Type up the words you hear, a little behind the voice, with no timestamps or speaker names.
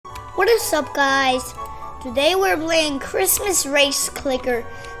What is up, guys? Today we're playing Christmas Race Clicker.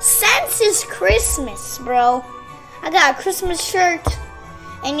 Since it's Christmas, bro, I got a Christmas shirt.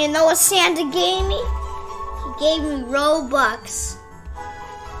 And you know what Santa gave me? He gave me Robux.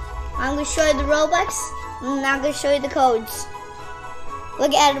 I'm going to show you the Robux. And I'm going to show you the codes.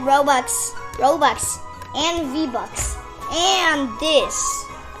 Look at Robux, and V-Bucks, and this,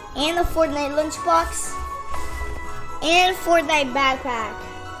 and the Fortnite lunchbox, and Fortnite backpack.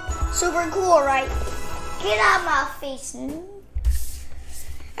 Super cool, right? Get out of my face.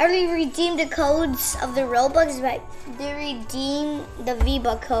 I already redeemed the codes of the Robux, but they redeemed the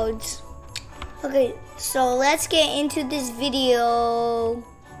V-Buck codes. Okay, so let's get into this video.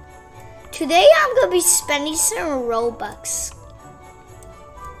 Today I'm gonna be spending some Robux.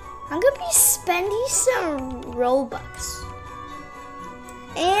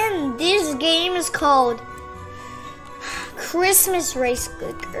 And this game is called Christmas Race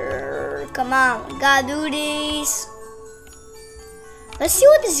Clicker. Come on, we gotta do this. Let's see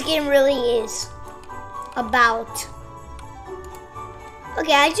what this game really is about.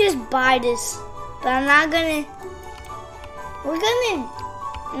 Okay, I just buy this, but I'm not gonna.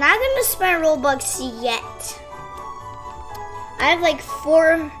 Not gonna spend Robux yet. I have like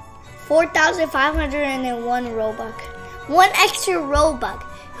 4,501 Robux. One extra Robux.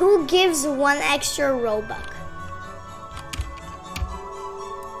 Who gives one extra Robux?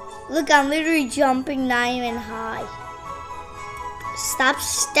 Look, I'm literally jumping not even high. Stop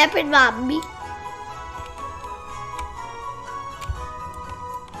stepping on me.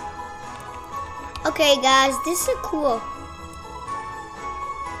 Okay, guys, this is cool.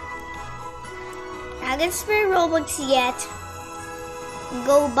 I didn't spend Robux yet.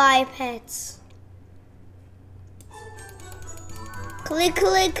 Go buy pets. Click,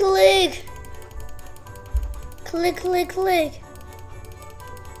 click, click. Click, click, click.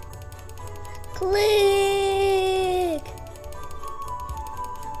 Click.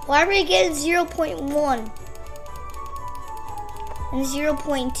 Why are we getting 0.1 and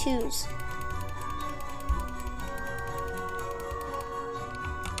 0.2s?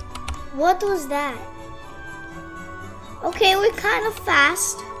 What was that? Okay, we're kind of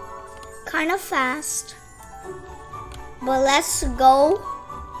fast. But let's go.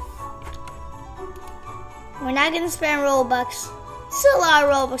 We're not gonna spend Robux. It's a lot of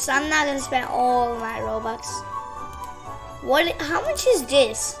Robux. I'm not gonna spend all of my Robux. How much is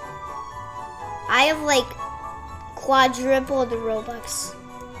this? I have like quadruple the Robux.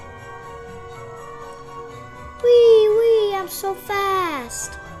 Wee, I'm so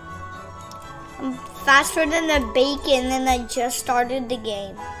fast. I'm faster than the bacon, and I just started the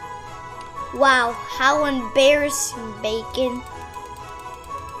game. Wow, how embarrassing, bacon.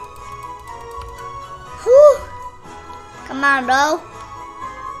 Whew. Come on, bro.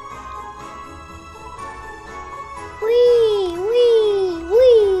 Wee.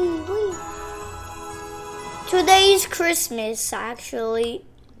 Today's Christmas, actually,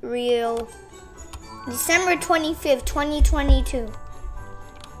 real. December 25th, 2022.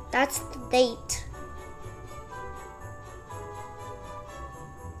 That's the date.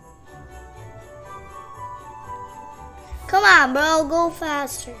 Come on, bro, go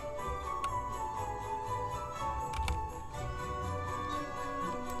faster.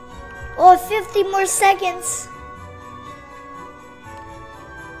 Oh, 50 more seconds.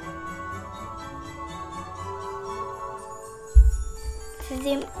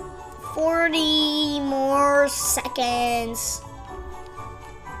 $40 more seconds.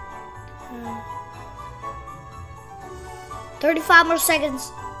 35 more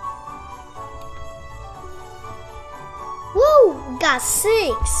seconds. Woo! Got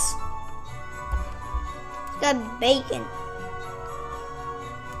 6. Got bacon.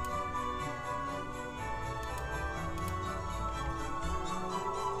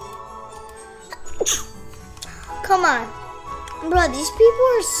 Come on. Bro, these people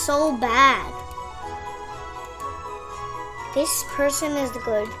are so bad. This person is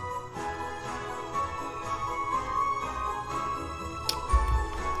good.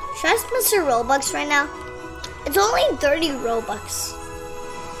 Should I spend some Robux right now? It's only 30 Robux.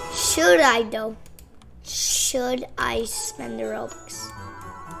 Should I though? Should I spend the Robux?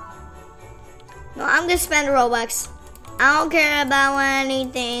 No, I'm gonna spend Robux. I don't care about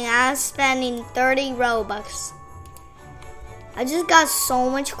anything. I'm spending 30 Robux. I just got so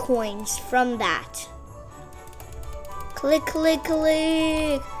much coins from that. Click, click,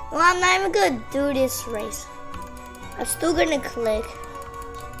 click. Well, I'm not even gonna do this race. I'm still gonna click.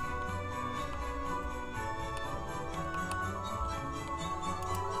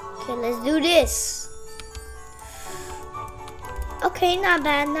 Okay, let's do this. Okay, not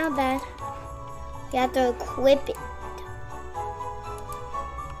bad, not bad. You have to equip it.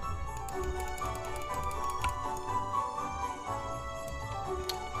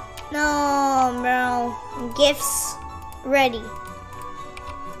 No, bro. Gifts ready.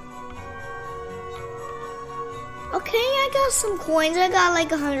 Okay, I got some coins. I got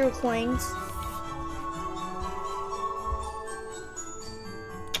like 100 coins.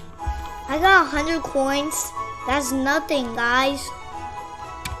 I got 100 coins. That's nothing, guys.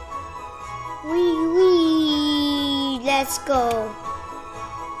 Wee. Let's go.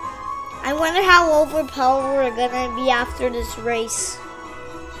 I wonder how overpowered we're gonna be after this race.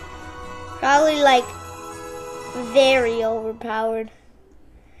 Probably like very overpowered.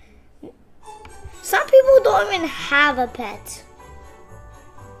 Some people don't even have a pet.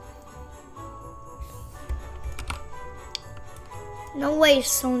 No way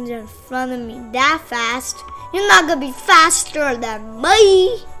someone's in front of me that fast. You're not gonna be faster than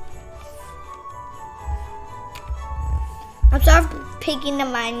me. I'm sorry for picking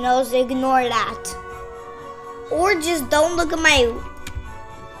at my nose. Ignore that. Or just don't look at my...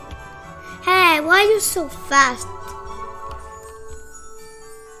 Hey, why are you so fast?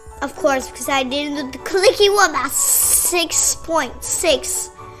 Of course, because I didn't do the clicky one. That's 6.6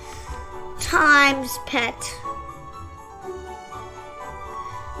 times pet.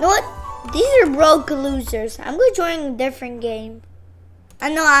 You know what? These are broke losers. I'm going to join a different game. I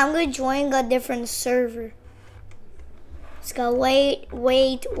know, I'm going to join a different server. Let's go. Wait.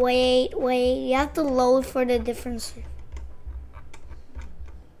 You have to load for the different server.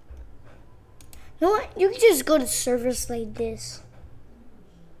 You know what? You can just go to servers like this.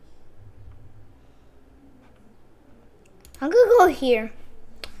 I'm gonna go here.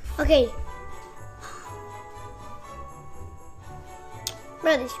 Okay.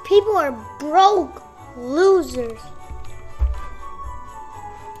 Bro, these people are broke losers.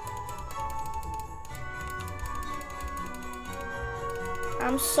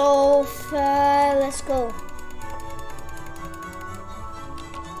 I'm so fat. Let's go.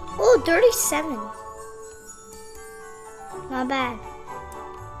 Oh, 37. Not bad.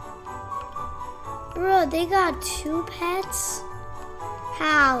 Bro, they got 2 pets?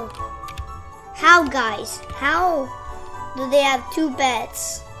 How? How, guys? How do they have 2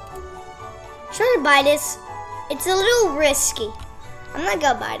 pets? Should I buy this? It's a little risky. I'm not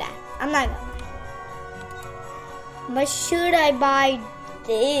gonna buy that. I'm not gonna buy it. But should I buy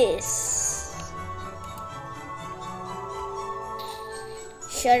this?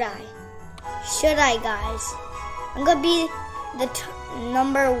 Should I? Should I, guys? I'm gonna be the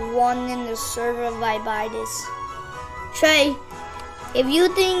number 1 in the server if I buy this. Trey, if you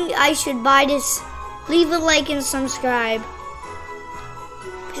think I should buy this, leave a like and subscribe.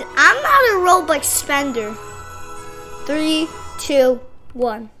 I'm not a Robux spender. 3, 2,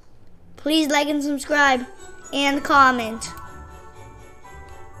 1. Please like and subscribe and comment.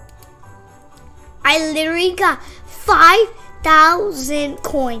 I literally got 5,000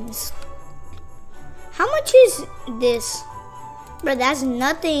 coins. How much is this? Bro, that's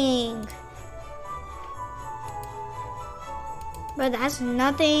nothing. Bro, that's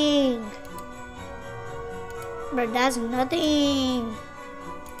nothing. Bro, that's nothing.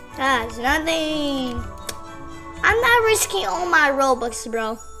 That's nothing. I'm not risking all my Robux,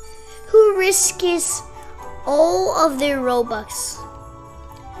 bro. Who risks all of their Robux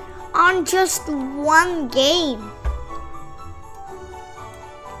on just one game?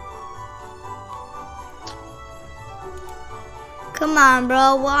 Come on,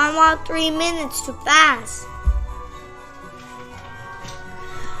 bro. Well, I want 3 minutes to pass.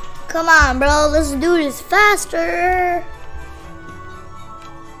 Come on, bro. Let's do this faster.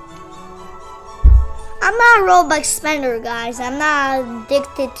 I'm not a Robux spender, guys. I'm not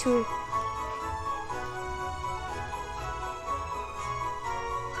addicted to...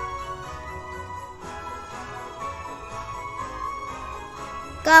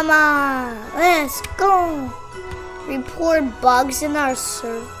 Come on. Let's go. Report bugs in our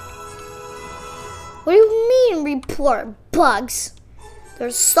server. What do you mean report bugs? They're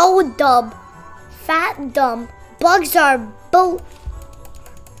so dumb. Fat dumb. Bugs are both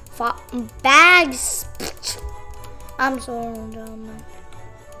bags. I'm so dumb.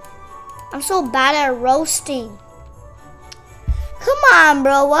 I'm so bad at roasting. Come on,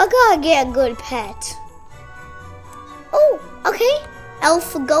 bro. I gotta get a good pet. Oh, okay.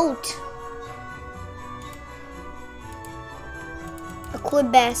 Alpha goat.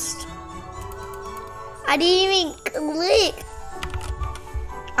 Equip best. I didn't even click.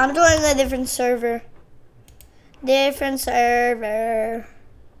 I'm doing a different server. Different server.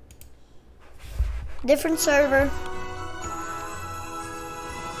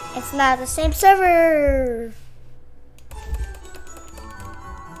 It's not the same server.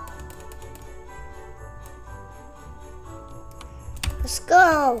 Let's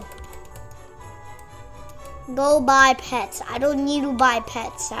go. Go buy pets. I don't need to buy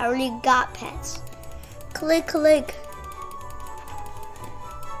pets. I already got pets. Click, click.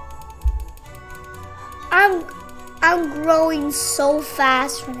 I'm growing so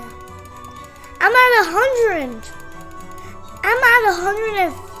fast right now. I'm at 100. I'm at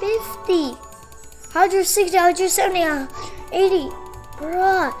 150. 160, 170, 80.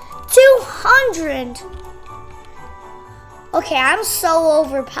 Bruh. 200. Okay, I'm so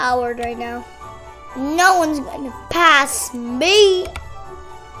overpowered right now. No one's gonna pass me.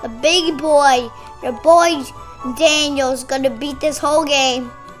 The big boy, your boy Daniel's gonna beat this whole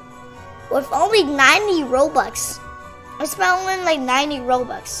game with only 90 Robux. I spent only like 90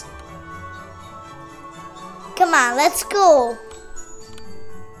 Robux. Come on, let's go.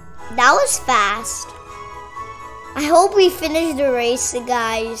 That was fast. I hope we finish the race,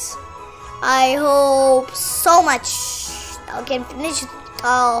 guys. I hope so much I can finish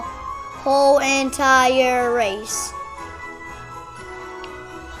the whole entire race.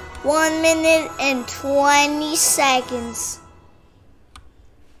 1 minute and 20 seconds.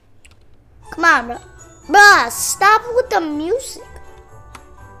 Come on, bro. Bruh, stop with the music.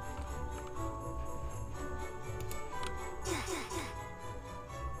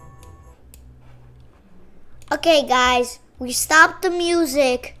 Okay, guys, we stopped the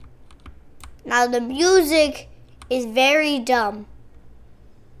music. Now the music is very dumb.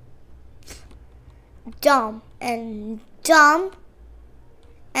 Dumb and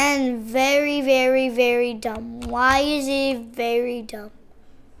very, very, very dumb. Why is it very dumb?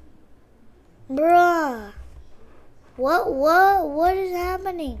 Bruh. What is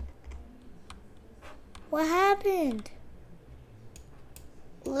happening? What happened?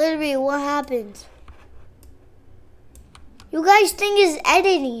 Literally, what happened? You guys think it's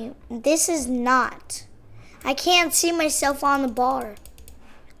editing. This is not. I can't see myself on the bar.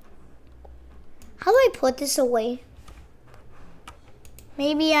 How do I put this away?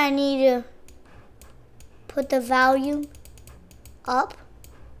 Maybe I need to put the volume up.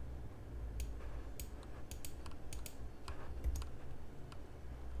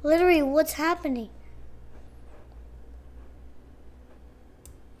 Literally, what's happening?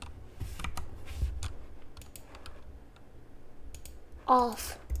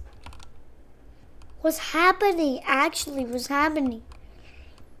 Off. What's happening? Actually, what's happening?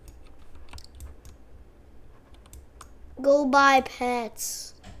 Go buy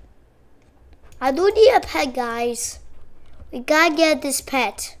pets. I do need a pet, guys. We gotta get this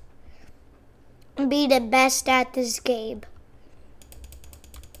pet and be the best at this game.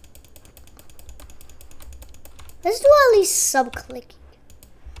 Let's do at least some clicking.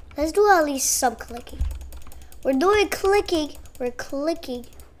 Let's do at least some clicking. We're doing clicking. We're clicking.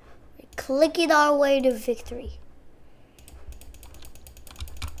 We're clicking our way to victory.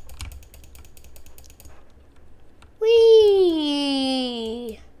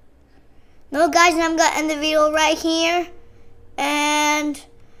 Whee! No, guys, I'm gonna end the video right here. And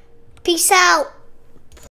peace out.